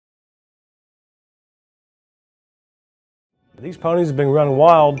These ponies have been running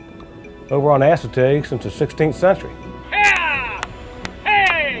wild over on Chincoteague since the 16th century. Yeah!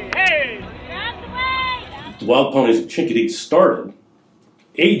 Hey! Hey! The Wild Ponies of Chincoteague started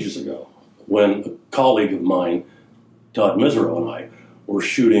ages ago when a colleague of mine, Todd Misero, and I were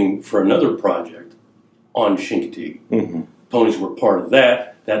shooting for another project on Chincoteague. Mm-hmm. Ponies were part of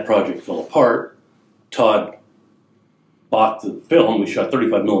that. That project fell apart. Todd bought the film. We shot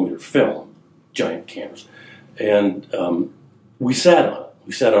 35 millimeter film, giant cameras, and we sat on it.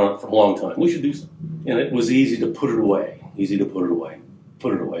 We sat on it for a long time. We should do something. And it was easy to put it away.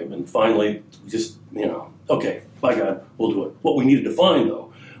 And finally, just, okay, by God, we'll do it. What we needed to find,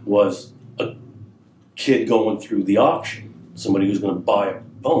 though, was a kid going through the auction, somebody who's going to buy a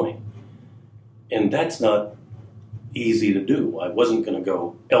pony. And that's not easy to do. I wasn't going to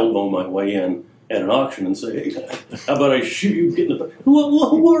go elbow my way in at an auction and say, hey, how about I shoot you getting the...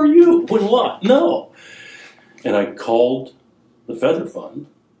 Who are you? What? No. And I called the Feather Fund,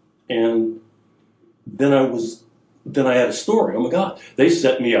 and then I had a story. Oh my God. They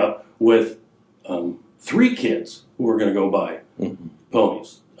set me up with 3 kids who were going to go buy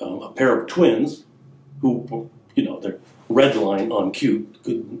ponies. A pair of twins who, they're red line on cute,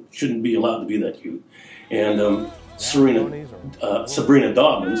 shouldn't be allowed to be that cute. And Sabrina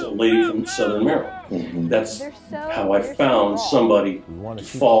Dobbins, a lady from Southern Maryland. Mm-hmm. That's how I found somebody to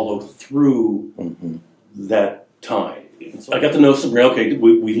follow through that time. I got to know Sabrina. Okay,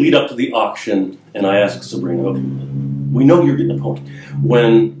 we lead up to the auction, and I asked Sabrina, okay, we know you're getting a pony.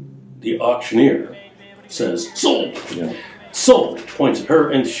 When the auctioneer says, sold, sold, points at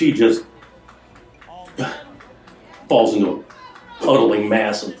her, and she just falls into a huddling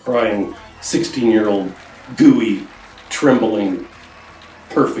mass of crying 16-year-old, gooey, trembling,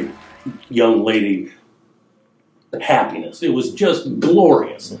 perfect young lady happiness. It was just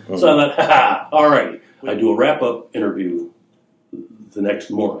glorious. Mm-hmm. So I thought, all right. I do a wrap-up interview the next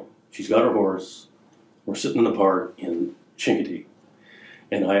morning. She's got her horse. We're sitting in the park in Chincoteague.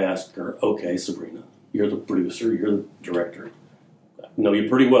 And I asked her, okay, Sabrina, you're the producer, you're the director. I know you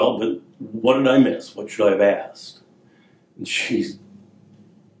pretty well, but what did I miss? What should I have asked? And she's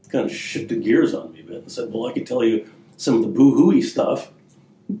kind of shifted gears on me a bit and said, well, I could tell you some of the boo-hooey stuff.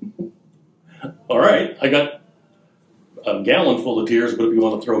 All right, I got a gallon full of tears, but if you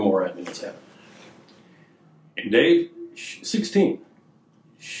want to throw more at me, let's have it. And Dave, 16,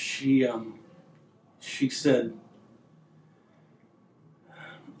 she said,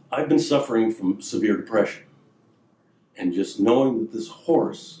 I've been suffering from severe depression, and just knowing that this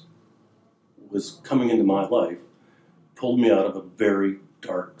horse was coming into my life pulled me out of a very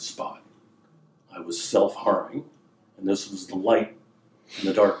dark spot. I was self-harming, and this was the light in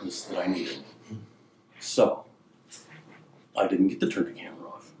the darkness that I needed. So, I didn't get to turn the camera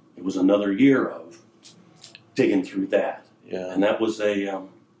off. It was another year of digging through that. Yeah. And that was a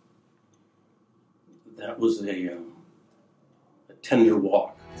tender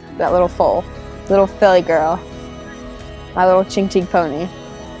walk. That little foal, little filly girl, my little Chincoteague pony.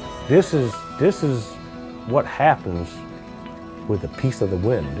 This is what happens with a piece of the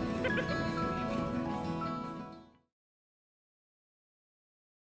wind.